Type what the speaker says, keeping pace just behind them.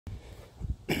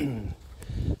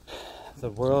The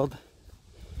world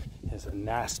is a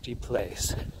nasty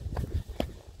place.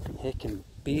 It can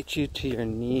beat you to your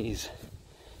knees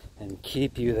and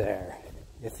keep you there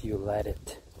if you let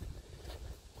it.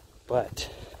 But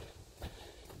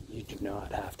you do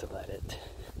not have to let it.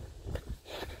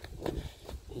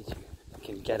 You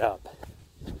can get up.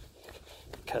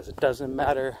 Because it doesn't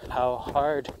matter how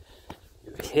hard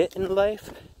you hit in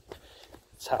life,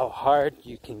 it's how hard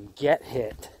you can get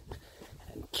hit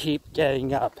and keep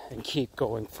getting up and keep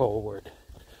going forward.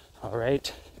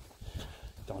 Alright?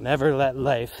 Don't ever let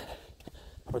life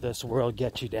or this world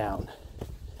get you down.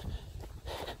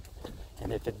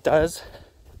 And if it does,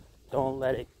 don't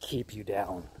let it keep you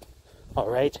down.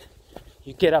 Alright?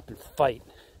 You get up and fight.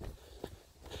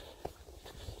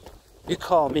 You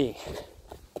call me.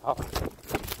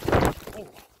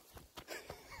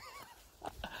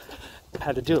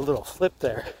 Had to do a little flip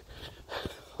there.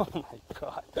 Oh my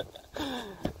god.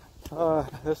 Oh,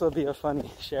 this will be a funny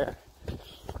share.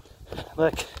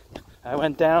 Look, I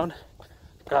went down,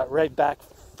 got right back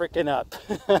freaking up.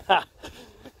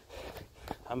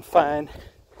 I'm fine.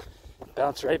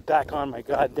 Bounced right back on my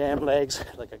goddamn legs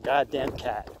like a goddamn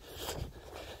cat.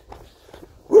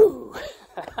 Woo!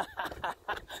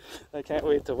 I can't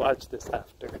wait to watch this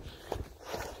after.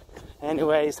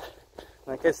 Anyways,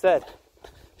 like I said,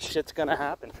 shit's gonna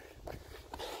happen.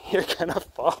 You're gonna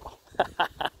fall.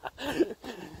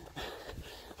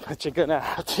 But you're gonna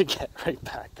have to get right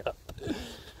back up.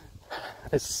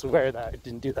 I swear that I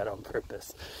didn't do that on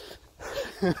purpose.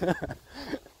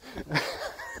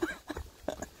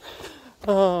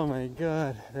 Oh my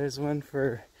god, there's one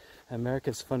for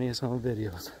America's Funniest Home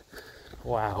Videos.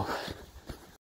 Wow.